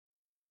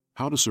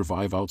How to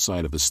survive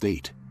outside of the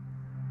state.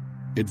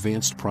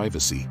 Advanced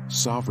privacy,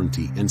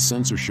 sovereignty, and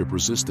censorship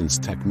resistance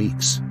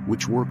techniques,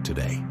 which work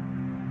today.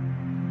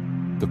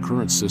 The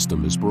current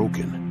system is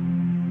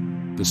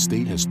broken. The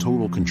state has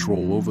total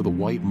control over the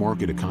white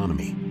market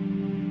economy.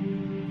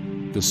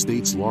 The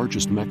state's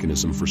largest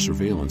mechanism for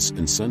surveillance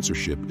and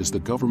censorship is the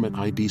government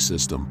ID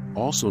system,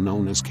 also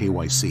known as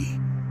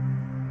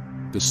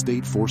KYC. The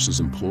state forces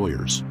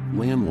employers,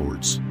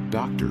 landlords,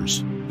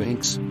 doctors,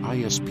 banks,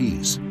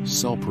 ISPs,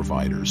 cell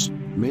providers,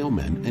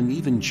 mailmen, and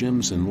even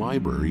gyms and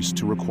libraries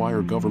to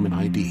require government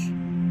ID.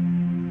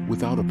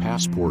 Without a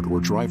passport or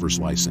driver's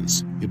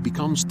license, it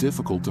becomes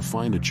difficult to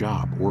find a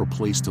job or a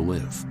place to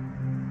live.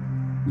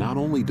 Not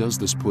only does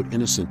this put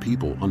innocent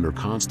people under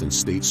constant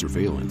state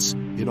surveillance,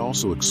 it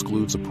also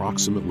excludes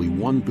approximately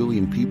 1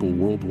 billion people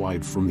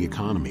worldwide from the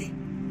economy.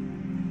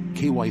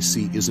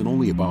 KYC isn't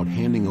only about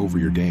handing over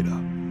your data.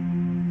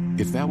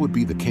 If that would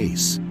be the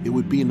case, it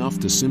would be enough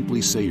to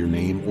simply say your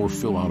name or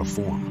fill out a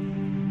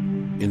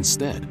form.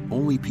 Instead,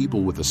 only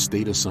people with a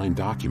state-assigned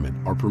document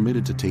are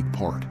permitted to take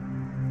part.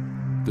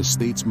 The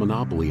state's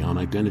monopoly on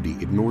identity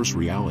ignores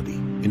reality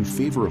in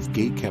favor of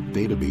gate-kept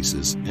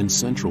databases and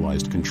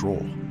centralized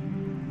control.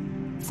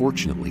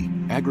 Fortunately,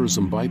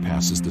 agorism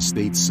bypasses the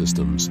state's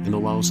systems and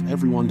allows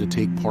everyone to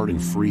take part in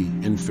free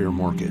and fair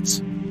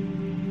markets.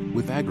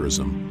 With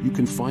agorism, you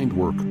can find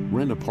work,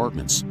 rent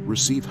apartments,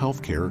 receive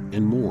healthcare,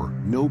 and more,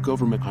 no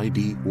government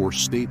ID or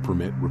state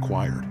permit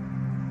required.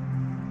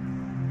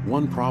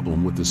 One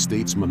problem with the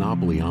state's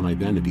monopoly on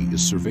identity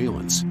is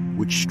surveillance,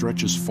 which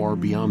stretches far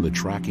beyond the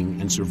tracking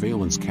and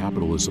surveillance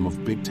capitalism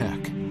of big tech.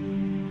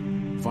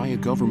 Via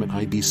government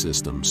ID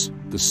systems,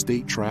 the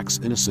state tracks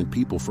innocent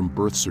people from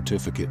birth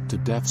certificate to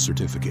death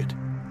certificate.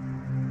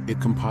 It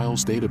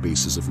compiles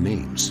databases of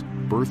names,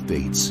 birth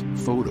dates,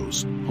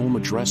 photos, home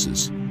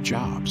addresses,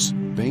 jobs,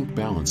 bank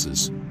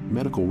balances,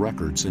 medical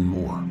records, and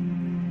more,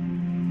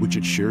 which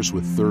it shares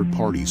with third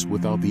parties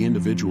without the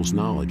individual's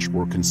knowledge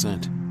or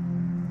consent.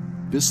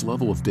 This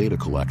level of data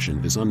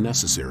collection is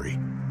unnecessary.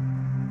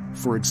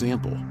 For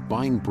example,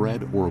 buying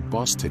bread or a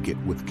bus ticket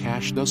with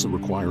cash doesn't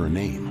require a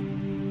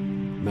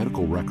name.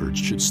 Medical records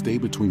should stay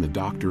between the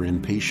doctor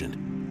and patient.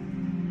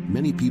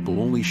 Many people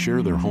only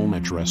share their home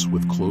address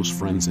with close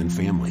friends and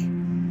family.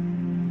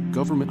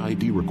 Government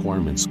ID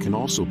requirements can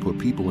also put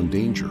people in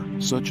danger,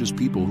 such as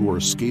people who are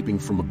escaping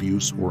from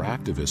abuse or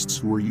activists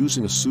who are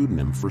using a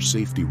pseudonym for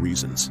safety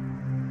reasons.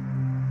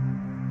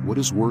 What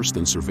is worse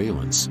than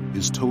surveillance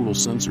is total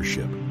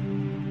censorship.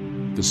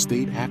 The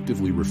state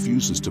actively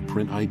refuses to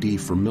print ID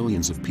for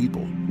millions of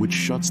people, which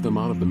shuts them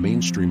out of the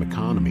mainstream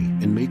economy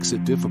and makes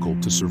it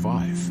difficult to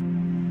survive.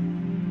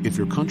 If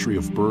your country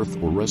of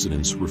birth or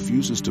residence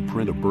refuses to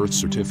print a birth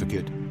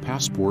certificate,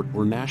 passport,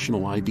 or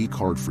national ID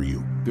card for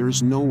you, there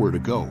is nowhere to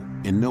go,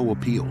 and no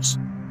appeals.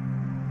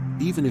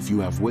 Even if you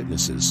have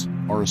witnesses,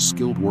 are a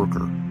skilled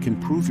worker, can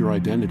prove your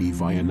identity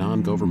via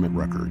non-government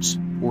records,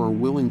 or are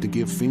willing to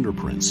give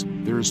fingerprints,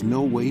 there is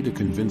no way to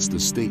convince the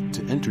state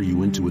to enter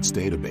you into its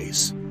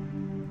database.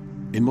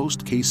 In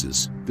most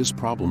cases, this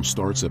problem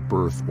starts at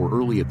birth or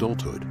early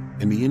adulthood,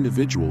 and the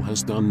individual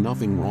has done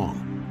nothing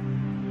wrong.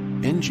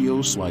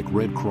 NGOs like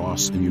Red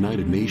Cross and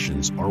United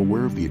Nations are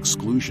aware of the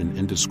exclusion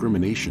and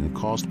discrimination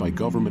caused by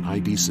government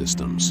ID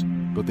systems,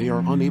 but they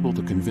are unable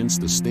to convince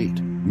the state,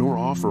 nor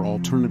offer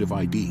alternative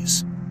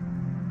IDs.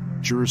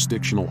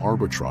 Jurisdictional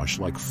arbitrage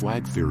like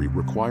flag theory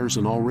requires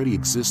an already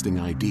existing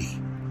ID.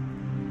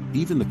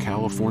 Even the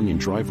Californian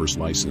driver's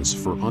license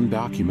for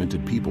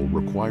undocumented people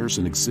requires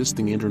an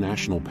existing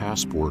international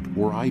passport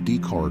or ID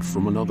card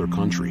from another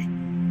country.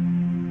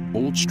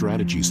 Old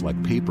strategies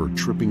like paper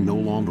tripping no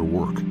longer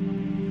work.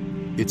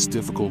 It's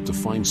difficult to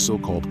find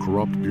so-called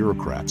corrupt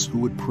bureaucrats who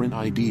would print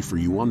ID for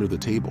you under the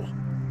table.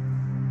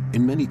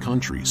 In many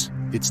countries,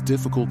 it's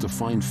difficult to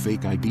find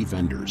fake ID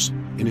vendors,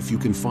 and if you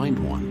can find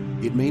one,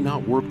 it may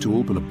not work to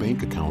open a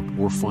bank account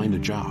or find a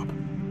job.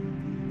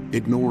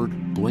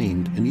 Ignored,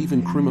 blamed, and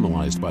even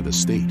criminalized by the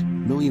state,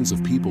 millions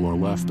of people are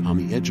left on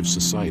the edge of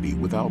society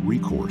without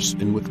recourse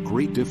and with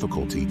great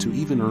difficulty to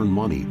even earn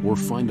money or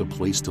find a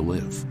place to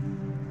live.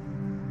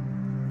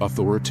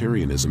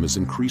 Authoritarianism is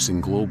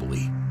increasing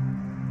globally.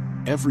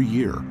 Every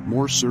year,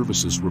 more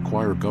services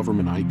require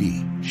government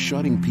ID,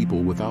 shutting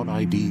people without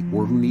ID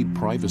or who need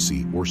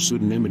privacy or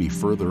pseudonymity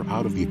further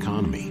out of the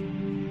economy.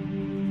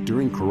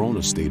 During Corona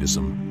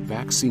statism,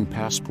 vaccine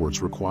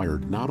passports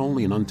required not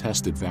only an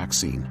untested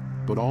vaccine,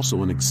 but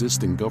also an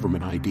existing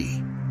government ID.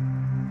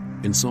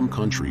 In some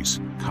countries,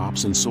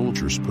 cops and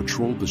soldiers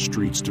patrolled the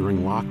streets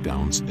during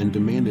lockdowns and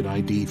demanded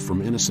ID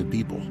from innocent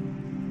people.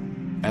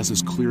 As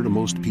is clear to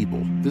most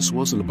people, this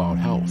wasn't about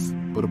health,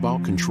 but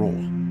about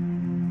control.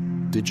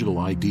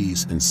 Digital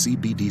IDs and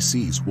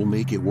CBDCs will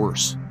make it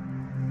worse.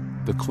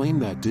 The claim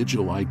that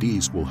digital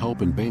IDs will help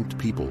unbanked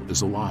people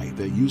is a lie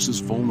that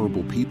uses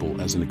vulnerable people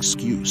as an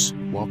excuse,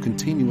 while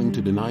continuing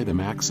to deny them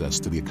access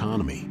to the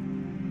economy.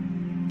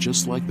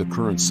 Just like the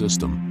current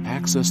system,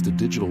 access to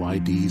digital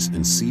IDs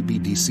and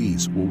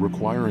CBDCs will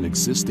require an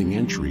existing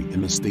entry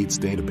in the state's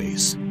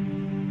database.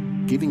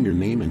 giving your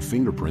name and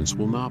fingerprints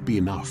will not be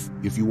enough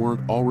if you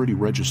weren't already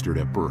registered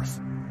at birth.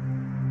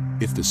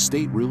 If the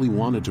state really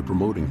wanted to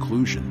promote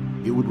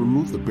inclusion, it would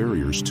remove the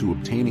barriers to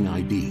obtaining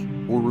ID,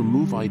 or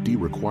remove ID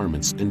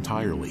requirements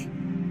entirely.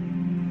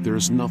 There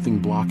is nothing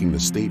blocking the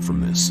state from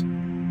this.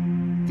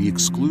 The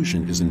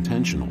exclusion is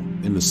intentional,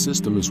 and the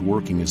system is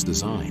working as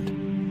designed.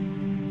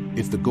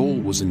 If the goal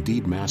was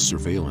indeed mass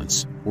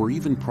surveillance, or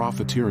even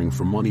profiteering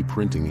from money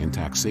printing and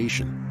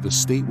taxation, the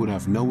state would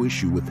have no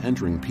issue with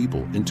entering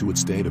people into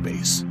its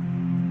database.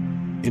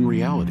 In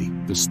reality,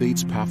 the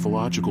state's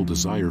pathological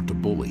desire to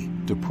bully,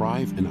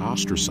 deprive, and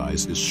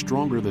ostracize is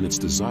stronger than its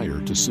desire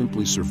to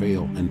simply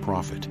surveil and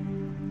profit.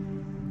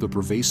 The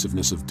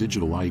pervasiveness of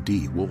digital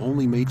ID will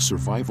only make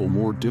survival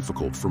more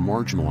difficult for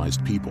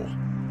marginalized people.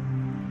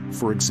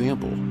 For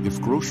example,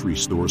 if grocery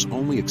stores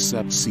only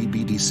accept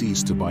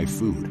CBDCs to buy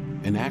food,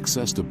 and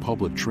access to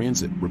public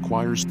transit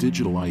requires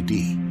digital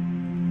ID.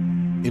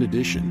 In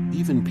addition,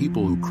 even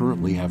people who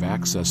currently have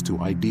access to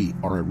ID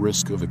are at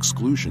risk of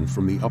exclusion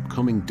from the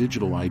upcoming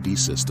digital ID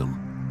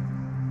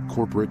system.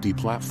 Corporate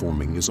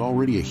deplatforming is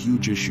already a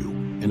huge issue,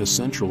 and a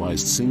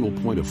centralized single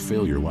point of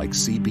failure like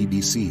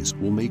CBDCs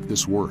will make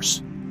this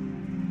worse.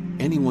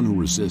 Anyone who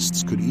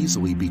resists could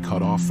easily be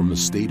cut off from the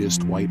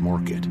statist white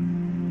market.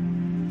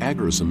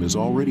 Agorism is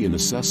already a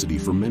necessity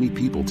for many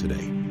people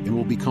today, and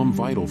will become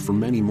vital for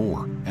many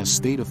more as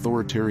state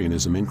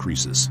authoritarianism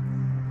increases.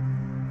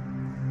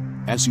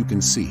 As you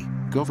can see,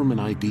 government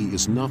ID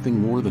is nothing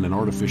more than an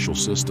artificial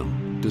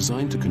system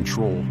designed to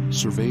control,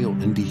 surveil,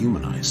 and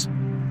dehumanize.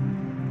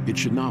 It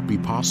should not be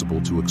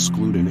possible to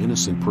exclude an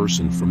innocent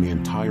person from the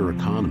entire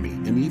economy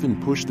and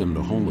even push them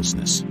to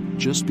homelessness,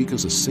 just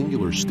because a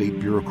singular state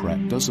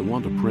bureaucrat doesn't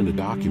want to print a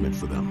document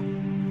for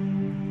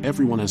them.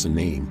 Everyone has a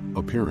name,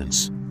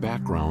 appearance,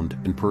 background,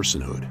 and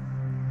personhood.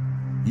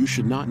 You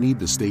should not need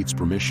the state's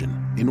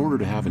permission in order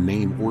to have a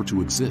name or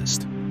to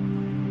exist.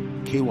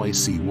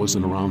 KYC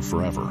wasn't around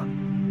forever.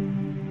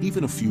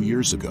 Even a few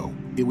years ago,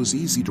 it was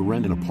easy to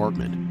rent an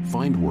apartment,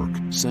 find work,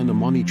 send a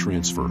money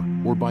transfer,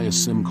 or buy a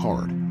SIM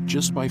card,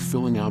 just by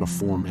filling out a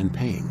form and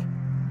paying.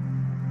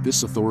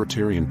 This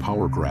authoritarian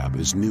power grab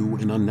is new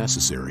and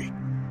unnecessary.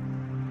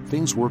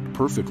 Things worked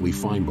perfectly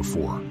fine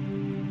before.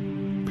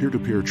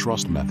 Peer-to-peer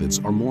trust methods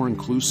are more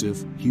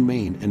inclusive,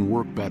 humane, and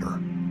work better.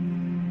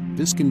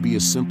 This can be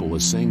as simple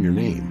as saying your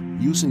name,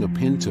 using a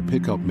PIN to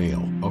pick up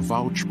mail, a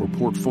vouch or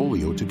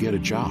portfolio to get a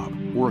job,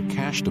 or a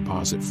cash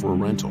deposit for a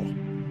rental.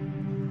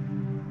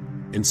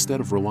 Instead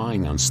of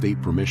relying on state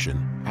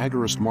permission,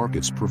 agorist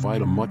markets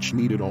provide a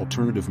much-needed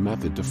alternative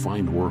method to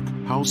find work,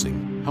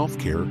 housing,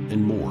 healthcare,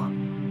 and more.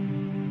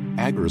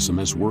 Agorism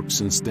has worked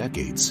since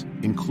decades,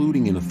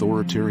 including in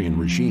authoritarian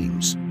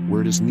regimes,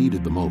 where it is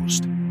needed the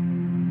most.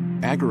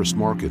 Agorist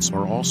markets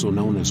are also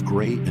known as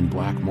gray and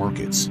black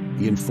markets,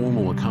 the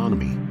informal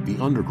economy, the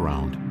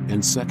underground,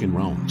 and second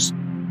realms.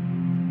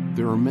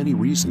 There are many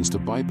reasons to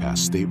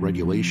bypass state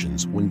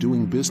regulations when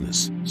doing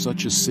business,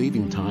 such as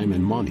saving time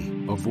and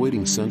money,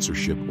 avoiding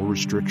censorship or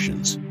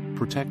restrictions,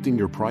 protecting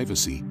your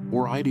privacy,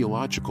 or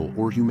ideological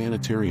or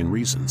humanitarian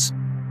reasons.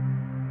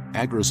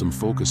 Agorism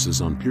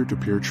focuses on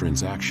peer-to-peer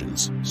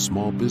transactions,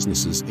 small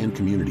businesses, and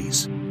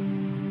communities.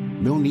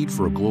 No need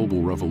for a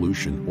global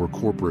revolution or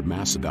corporate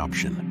mass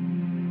adoption.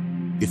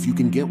 If you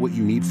can get what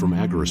you need from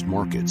agorist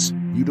markets,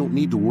 you don't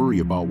need to worry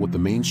about what the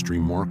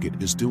mainstream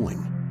market is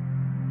doing.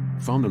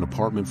 Found an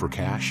apartment for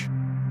cash?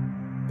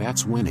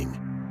 That's winning.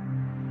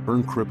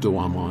 Earn crypto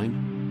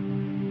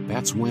online?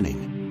 That's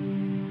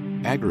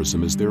winning.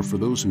 Agorism is there for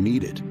those who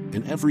need it,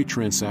 and every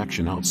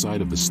transaction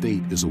outside of the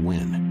state is a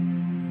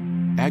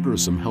win.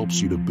 Agorism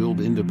helps you to build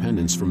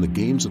independence from the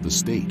games of the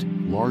state,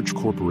 large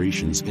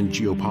corporations, and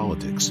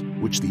geopolitics,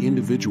 which the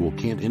individual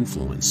can't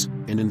influence,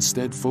 and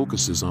instead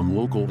focuses on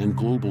local and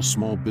global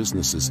small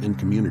businesses and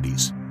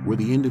communities, where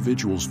the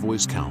individual's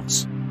voice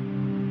counts.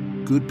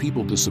 Good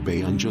people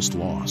disobey unjust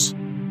laws.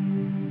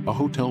 A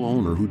hotel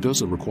owner who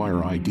doesn't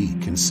require ID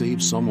can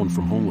save someone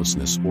from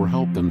homelessness or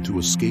help them to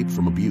escape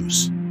from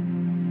abuse.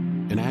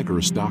 An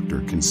agorist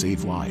doctor can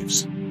save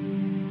lives.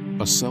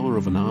 A seller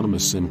of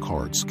anonymous SIM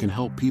cards can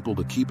help people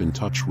to keep in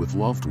touch with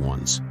loved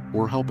ones,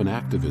 or help an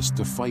activist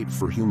to fight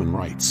for human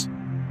rights.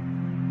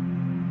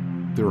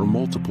 There are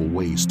multiple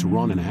ways to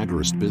run an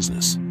agorist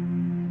business.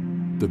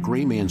 The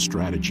gray man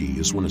strategy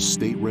is when a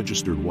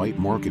state-registered white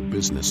market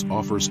business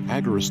offers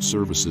agorist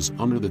services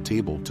under the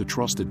table to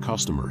trusted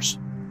customers.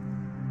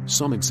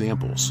 Some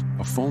examples: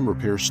 a phone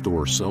repair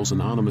store sells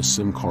anonymous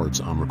SIM cards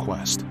on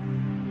request.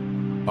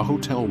 A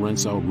hotel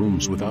rents out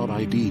rooms without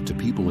ID to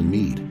people in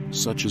need,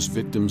 such as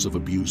victims of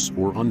abuse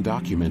or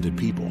undocumented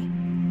people.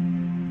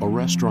 A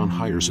restaurant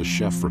hires a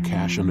chef for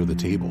cash under the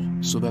table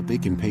so that they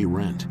can pay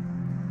rent.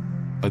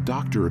 A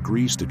doctor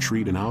agrees to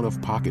treat an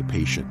out-of-pocket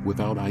patient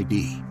without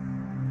ID.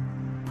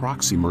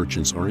 Proxy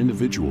merchants are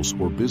individuals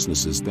or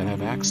businesses that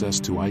have access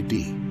to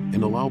ID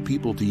and allow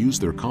people to use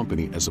their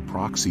company as a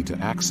proxy to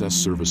access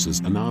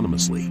services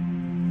anonymously.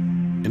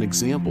 An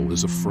example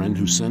is a friend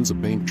who sends a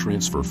bank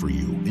transfer for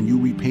you and you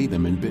repay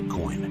them in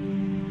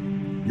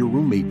Bitcoin. Your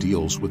roommate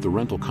deals with the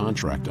rental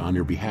contract on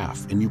your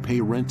behalf and you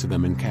pay rent to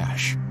them in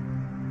cash.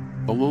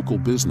 A local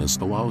business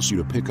allows you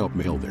to pick up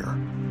mail there.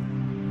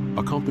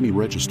 A company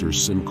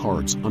registers SIM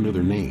cards under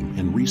their name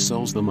and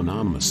resells them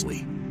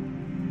anonymously.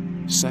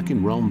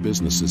 Second-realm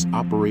businesses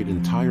operate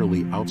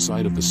entirely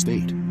outside of the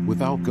state,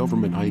 without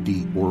government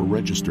ID or a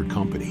registered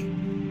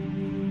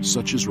company,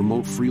 such as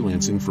remote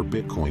freelancing for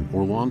Bitcoin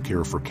or lawn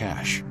care for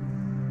cash.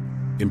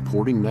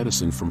 Importing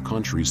medicine from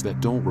countries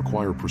that don't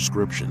require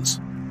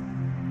prescriptions.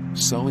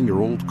 Selling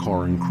your old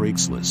car in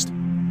Craigslist.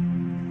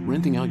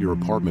 Renting out your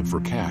apartment for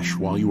cash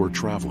while you are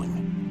traveling.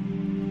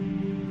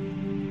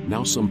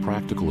 Now some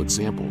practical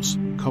examples,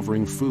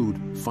 covering food,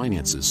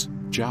 finances,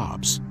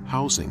 jobs,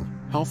 housing,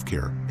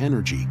 healthcare,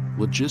 energy,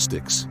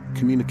 logistics,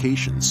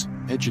 communications,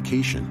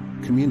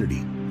 education, community,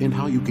 and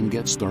how you can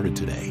get started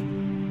today.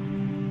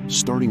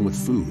 Starting with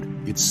food,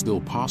 it's still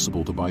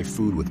possible to buy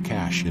food with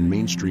cash in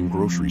mainstream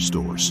grocery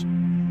stores.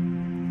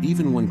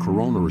 Even when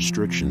corona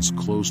restrictions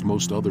closed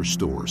most other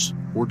stores,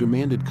 or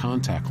demanded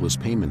contactless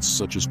payments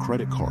such as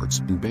credit cards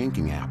and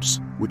banking apps,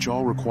 which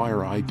all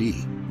require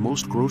ID,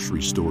 most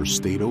grocery stores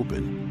stayed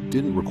open,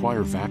 didn't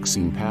require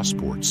vaccine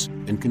passports,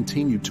 and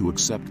continued to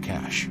accept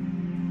cash.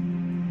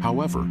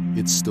 However,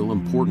 it's still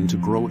important to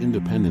grow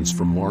independence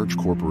from large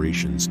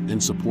corporations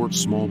and support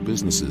small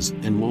businesses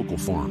and local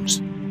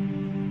farms.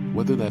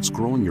 Whether that's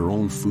growing your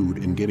own food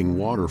and getting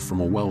water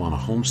from a well on a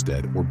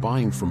homestead or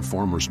buying from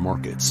farmers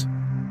markets.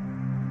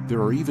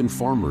 There are even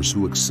farmers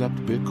who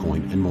accept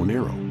Bitcoin and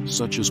Monero,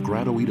 such as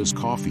Gratuita's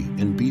Coffee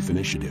and Beef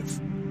Initiative.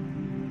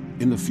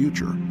 In the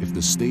future, if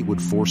the state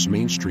would force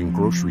mainstream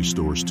grocery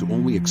stores to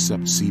only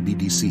accept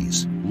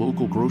CBDCs,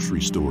 local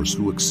grocery stores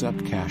who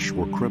accept cash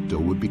or crypto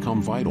would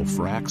become vital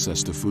for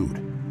access to food.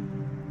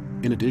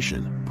 In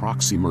addition,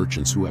 proxy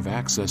merchants who have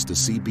access to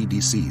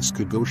CBDCs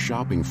could go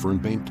shopping for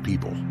unbanked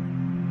people.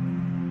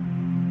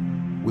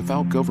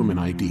 Without government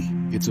ID,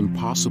 it's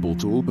impossible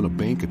to open a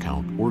bank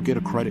account or get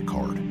a credit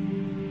card.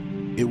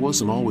 It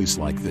wasn't always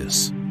like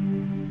this.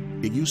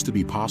 It used to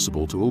be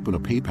possible to open a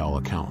PayPal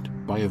account,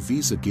 buy a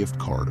Visa gift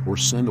card or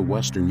send a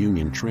Western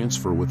Union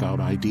transfer without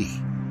ID.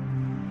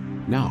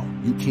 Now,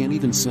 you can't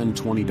even send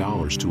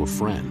 $20 to a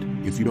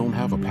friend if you don't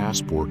have a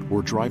passport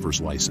or driver's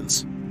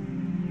license.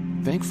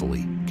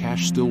 Thankfully,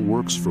 cash still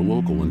works for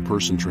local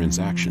in-person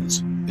transactions,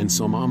 and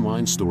some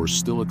online stores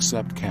still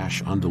accept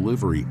cash on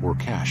delivery or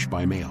cash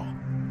by mail.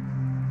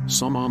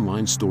 Some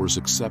online stores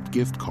accept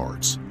gift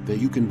cards that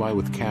you can buy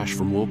with cash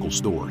from local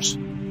stores.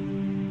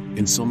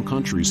 In some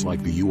countries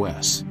like the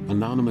US,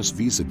 anonymous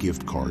Visa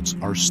gift cards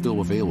are still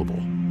available.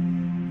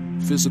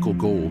 Physical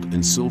gold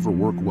and silver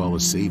work well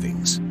as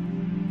savings.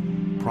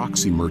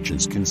 Proxy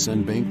merchants can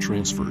send bank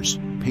transfers,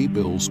 pay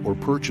bills or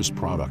purchase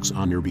products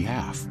on your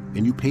behalf,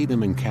 and you pay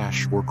them in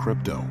cash or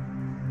crypto.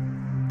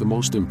 The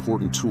most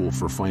important tool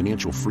for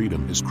financial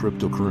freedom is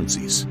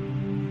cryptocurrencies.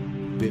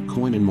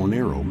 Bitcoin and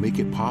Monero make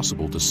it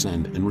possible to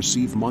send and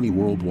receive money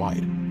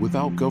worldwide,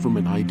 without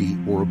government ID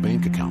or a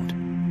bank account.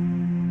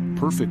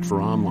 Perfect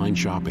for online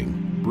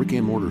shopping,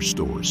 brick-and-mortar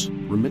stores,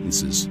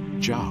 remittances,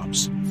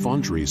 jobs,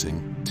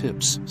 fundraising,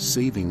 tips,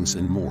 savings,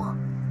 and more.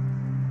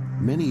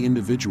 Many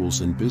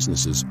individuals and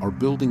businesses are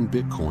building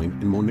Bitcoin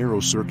and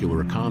Monero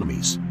circular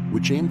economies,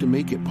 which aim to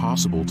make it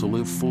possible to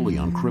live fully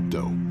on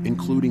crypto,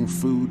 including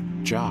food,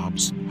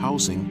 jobs,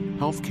 housing,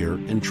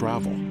 healthcare, and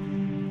travel.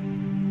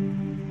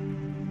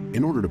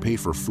 In order to pay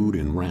for food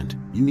and rent,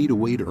 you need a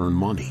way to earn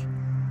money.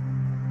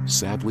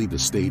 Sadly, the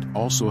state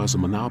also has a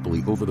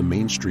monopoly over the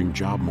mainstream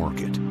job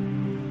market.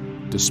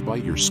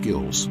 Despite your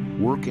skills,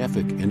 work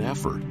ethic, and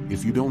effort,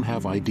 if you don't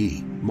have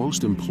ID,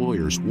 most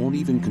employers won't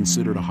even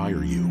consider to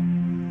hire you.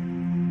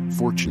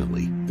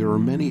 Fortunately, there are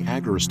many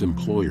agorist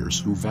employers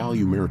who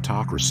value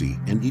meritocracy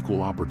and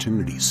equal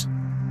opportunities.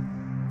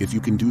 If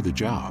you can do the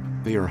job,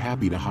 they are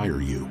happy to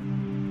hire you.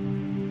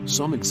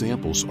 Some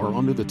examples are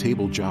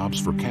under-the-table jobs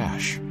for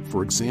cash,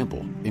 for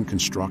example, in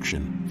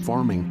construction,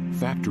 farming,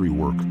 factory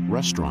work,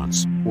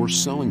 restaurants, or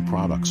selling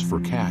products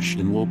for cash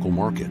in local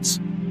markets.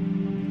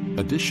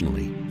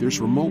 Additionally, there's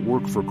remote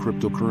work for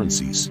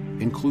cryptocurrencies,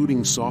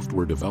 including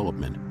software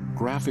development,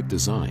 graphic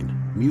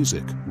design,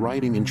 music,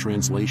 writing, and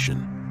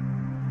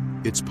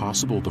translation. It's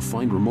possible to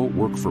find remote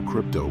work for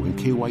crypto in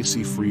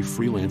KYC-free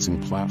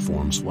freelancing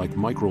platforms like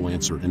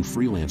Microlancer and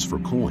Freelance for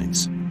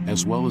Coins,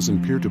 as well as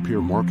in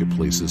peer-to-peer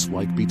marketplaces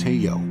like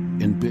Biteo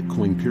and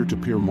Bitcoin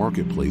peer-to-peer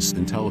marketplace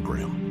and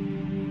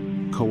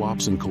Telegram.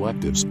 Co-ops and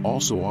collectives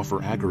also offer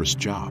agorist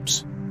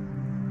jobs.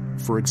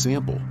 For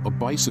example, a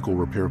bicycle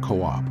repair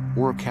co-op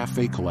or a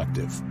cafe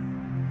collective.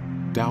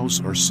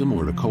 DAOs are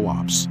similar to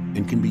co-ops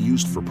and can be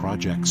used for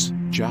projects,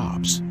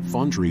 jobs,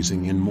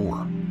 fundraising, and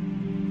more.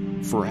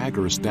 For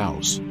agorist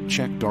DAOs,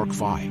 check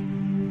DarkFi.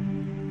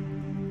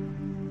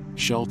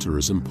 Shelter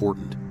is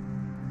important.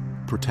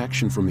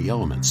 Protection from the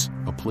elements,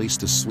 a place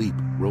to sleep,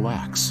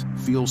 relax,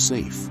 feel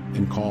safe,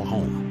 and call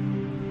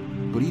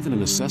home. But even a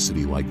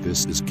necessity like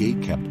this is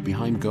gate-kept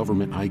behind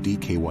government ID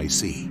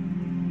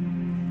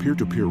KYC.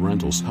 Peer-to-peer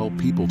rentals help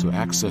people to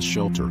access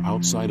shelter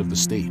outside of the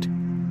state.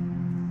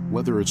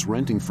 Whether it's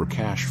renting for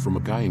cash from a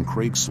guy in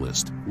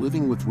Craigslist,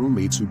 living with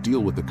roommates who deal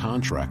with the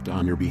contract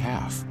on your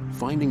behalf,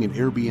 finding an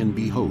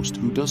Airbnb host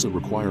who doesn't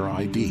require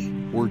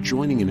ID, or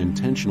joining an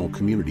intentional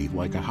community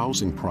like a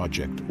housing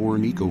project or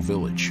an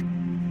eco-village.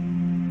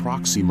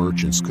 Proxy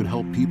merchants could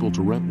help people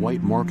to rent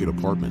white market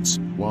apartments,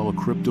 while a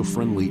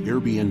crypto-friendly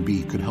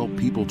Airbnb could help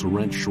people to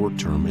rent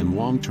short-term and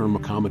long-term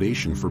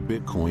accommodation for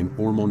Bitcoin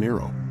or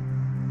Monero.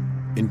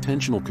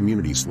 Intentional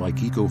communities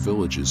like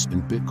eco-villages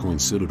and Bitcoin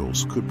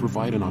citadels could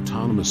provide an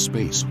autonomous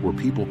space where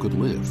people could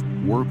live,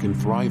 work,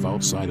 and thrive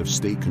outside of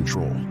state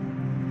control.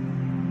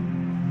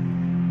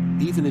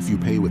 Even if you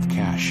pay with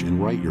cash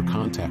and write your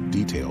contact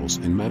details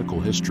and medical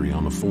history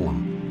on the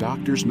form,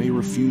 doctors may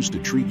refuse to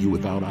treat you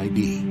without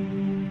ID.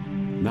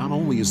 Not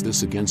only is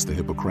this against the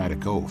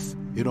Hippocratic Oath,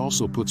 it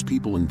also puts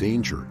people in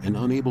danger and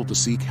unable to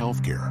seek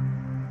healthcare.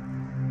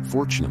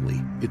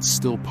 Fortunately, it's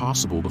still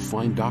possible to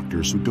find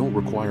doctors who don't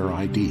require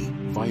ID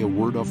via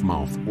word of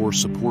mouth or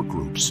support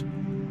groups.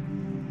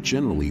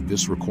 Generally,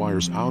 this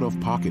requires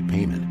out-of-pocket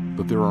payment,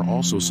 but there are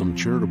also some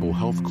charitable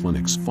health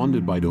clinics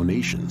funded by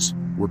donations,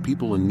 where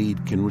people in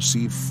need can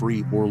receive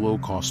free or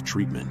low-cost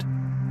treatment.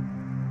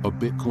 A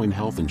Bitcoin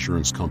health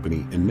insurance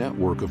company and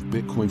network of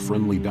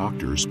Bitcoin-friendly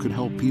doctors could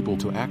help people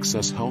to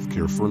access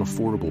healthcare for an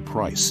affordable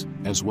price,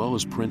 as well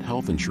as print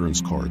health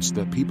insurance cards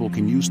that people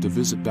can use to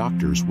visit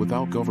doctors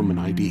without government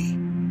ID.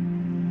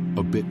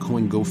 A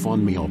Bitcoin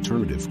GoFundMe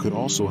alternative could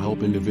also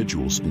help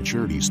individuals and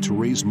charities to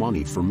raise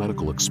money for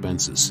medical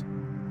expenses.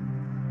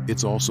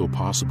 It's also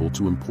possible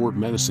to import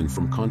medicine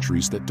from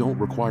countries that don't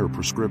require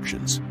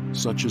prescriptions,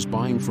 such as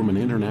buying from an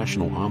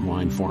international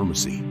online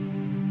pharmacy.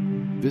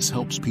 This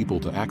helps people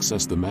to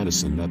access the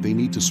medicine that they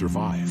need to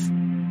survive.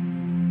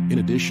 In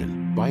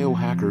addition,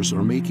 biohackers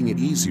are making it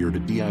easier to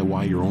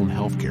DIY your own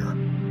healthcare.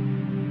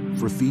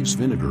 For Thieves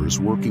Vinegar is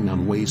working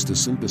on ways to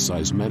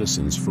synthesize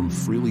medicines from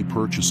freely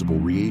purchasable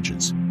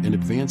reagents, and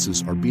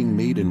advances are being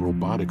made in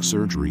robotic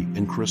surgery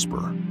and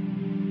CRISPR.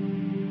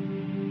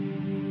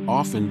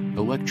 Often,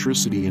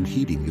 electricity and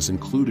heating is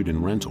included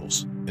in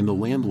rentals, and the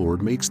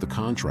landlord makes the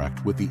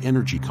contract with the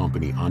energy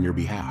company on your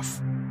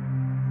behalf.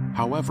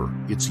 However,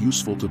 it's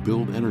useful to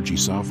build energy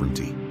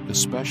sovereignty,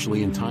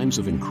 especially in times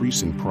of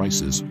increasing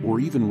prices or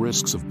even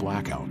risks of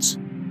blackouts.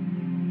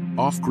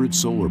 Off-grid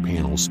solar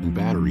panels and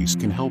batteries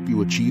can help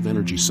you achieve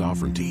energy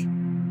sovereignty.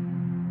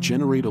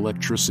 Generate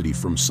electricity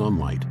from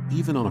sunlight,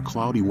 even on a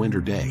cloudy winter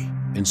day,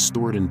 and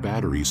store it in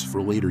batteries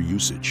for later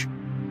usage.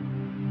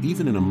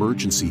 Even an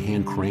emergency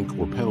hand crank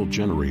or pedal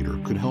generator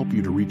could help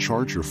you to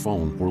recharge your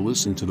phone or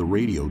listen to the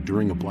radio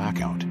during a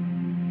blackout.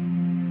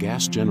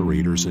 Gas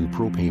generators and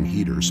propane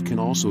heaters can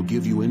also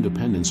give you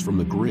independence from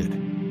the grid.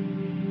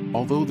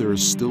 Although there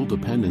is still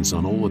dependence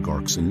on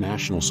oligarchs and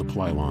national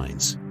supply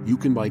lines, you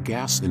can buy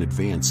gas in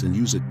advance and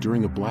use it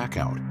during a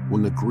blackout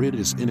when the grid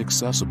is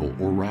inaccessible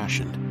or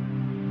rationed.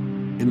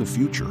 In the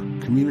future,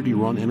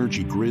 community-run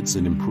energy grids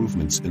and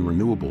improvements in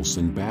renewables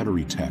and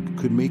battery tech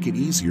could make it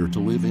easier to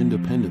live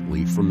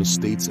independently from the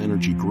state's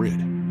energy grid.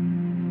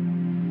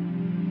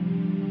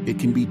 It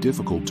can be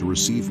difficult to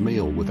receive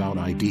mail without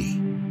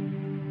ID.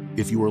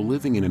 If you are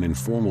living in an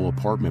informal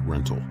apartment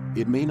rental,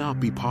 it may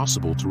not be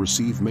possible to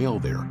receive mail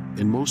there,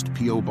 and most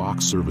P.O.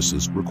 Box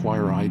services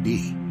require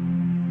ID.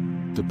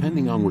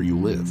 Depending on where you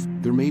live,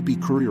 there may be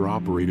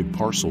courier-operated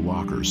parcel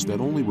lockers that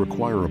only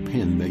require a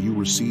PIN that you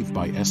receive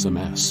by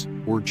SMS,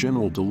 or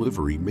general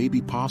delivery may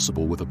be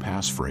possible with a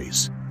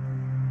passphrase.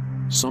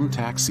 Some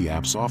taxi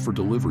apps offer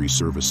delivery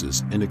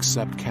services and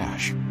accept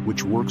cash,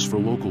 which works for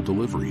local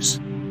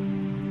deliveries.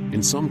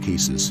 In some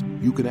cases,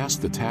 you could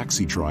ask the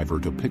taxi driver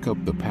to pick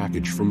up the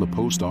package from the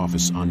post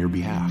office on your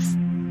behalf.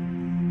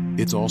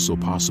 It's also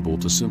possible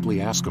to simply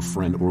ask a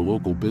friend or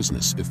local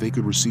business if they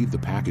could receive the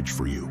package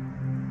for you.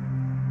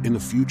 In the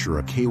future,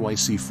 a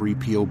KYC-free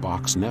P.O.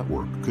 Box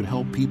network could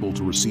help people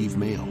to receive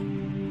mail.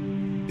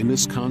 In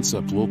this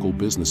concept, local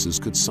businesses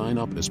could sign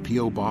up as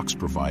P.O. Box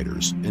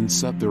providers and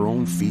set their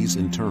own fees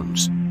and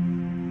terms.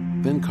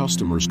 Then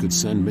customers could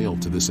send mail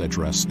to this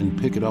address and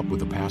pick it up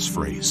with a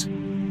passphrase.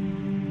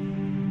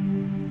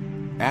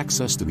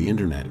 Access to the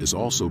internet is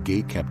also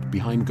gate-kept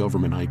behind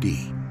government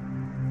ID.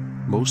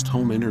 Most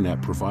home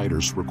internet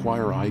providers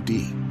require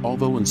ID,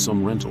 although in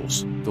some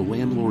rentals, the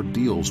landlord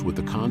deals with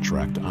the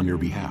contract on your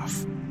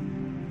behalf.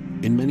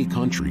 In many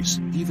countries,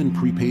 even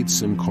prepaid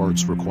SIM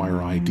cards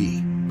require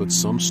ID, but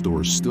some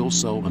stores still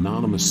sell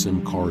anonymous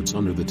SIM cards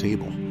under the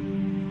table.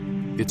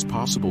 It's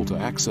possible to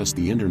access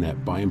the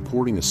internet by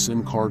importing a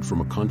SIM card from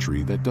a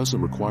country that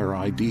doesn't require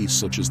ID,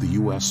 such as the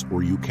US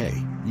or UK,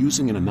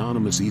 using an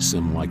anonymous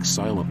eSIM like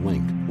Silent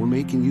Link, or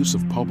making use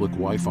of public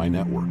Wi-Fi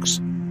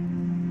networks.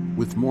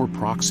 With more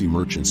proxy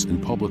merchants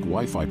and public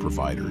Wi-Fi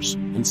providers,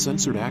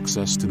 uncensored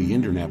access to the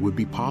internet would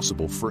be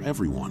possible for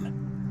everyone.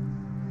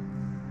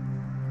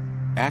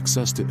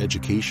 Access to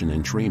education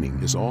and training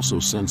is also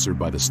censored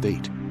by the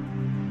state.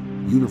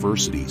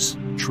 Universities,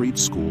 trade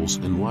schools,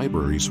 and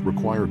libraries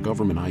require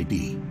government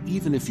ID,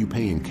 even if you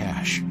pay in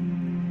cash.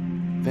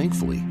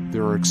 Thankfully,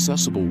 there are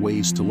accessible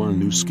ways to learn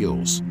new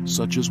skills,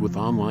 such as with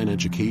online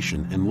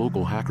education and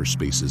local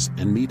hackerspaces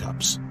and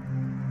meetups.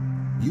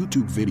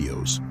 YouTube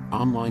videos,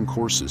 online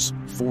courses,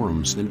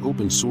 forums, and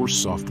open-source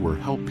software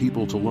help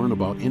people to learn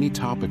about any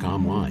topic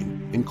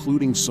online,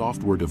 including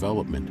software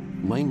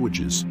development,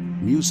 languages,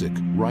 music,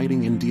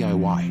 writing, and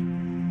DIY.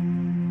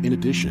 In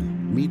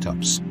addition,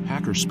 meetups,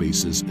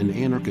 hackerspaces, and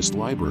anarchist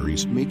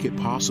libraries make it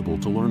possible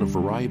to learn a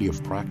variety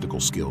of practical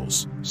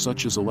skills,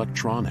 such as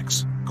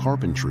electronics,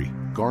 carpentry,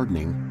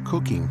 gardening,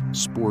 cooking,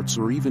 sports,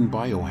 or even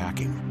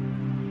biohacking.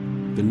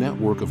 The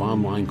network of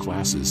online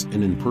classes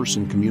and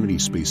in-person community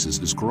spaces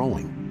is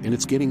growing, and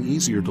it's getting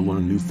easier to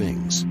learn new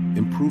things,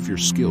 improve your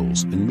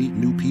skills, and meet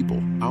new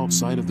people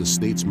outside of the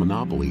state's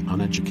monopoly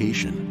on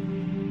education.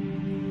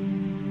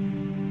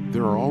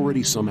 There are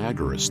already some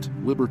agorist,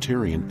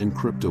 libertarian, and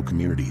crypto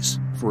communities,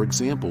 for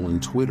example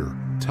in Twitter,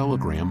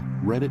 Telegram,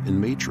 Reddit, and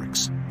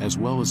Matrix, as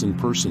well as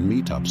in-person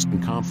meetups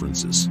and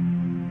conferences.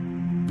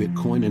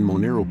 Bitcoin and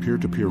Monero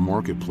peer-to-peer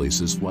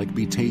marketplaces like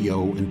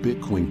Biteo and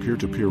Bitcoin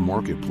peer-to-peer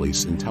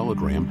marketplace in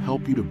Telegram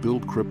help you to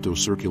build crypto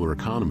circular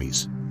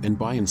economies and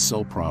buy and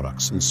sell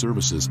products and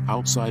services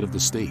outside of the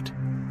state.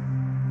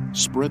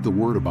 Spread the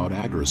word about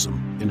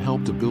agorism and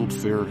help to build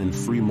fair and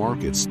free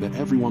markets that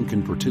everyone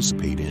can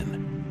participate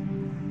in.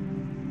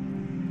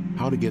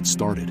 How to get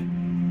started.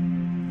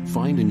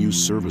 Find and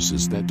use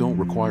services that don't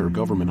require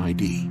government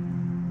ID.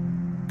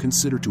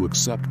 Consider to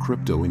accept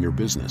crypto in your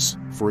business,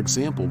 for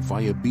example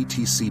via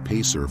BTC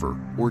Pay server,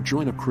 or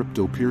join a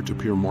crypto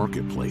peer-to-peer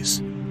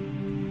marketplace.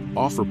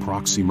 Offer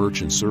proxy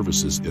merchant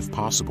services if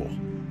possible.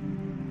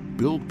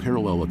 Build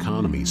parallel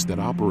economies that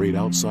operate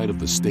outside of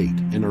the state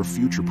and are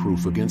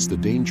future-proof against the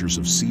dangers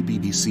of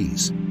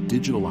CBDCs,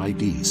 digital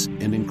IDs,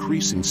 and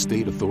increasing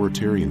state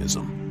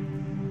authoritarianism.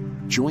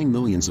 Join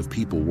millions of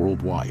people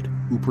worldwide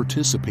who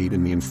participate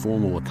in the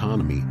informal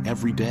economy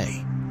every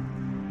day.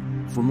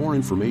 For more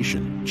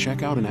information,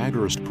 check out An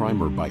Agorist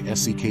Primer by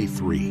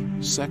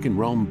SEK3, Second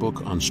Realm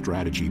book on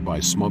strategy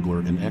by Smuggler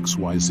and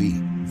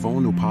XYZ,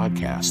 Vonu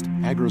podcast,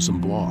 Agorism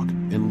blog,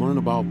 and learn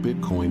about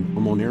Bitcoin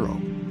or Monero.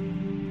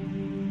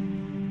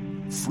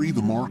 Free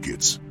the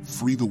markets,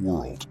 free the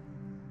world.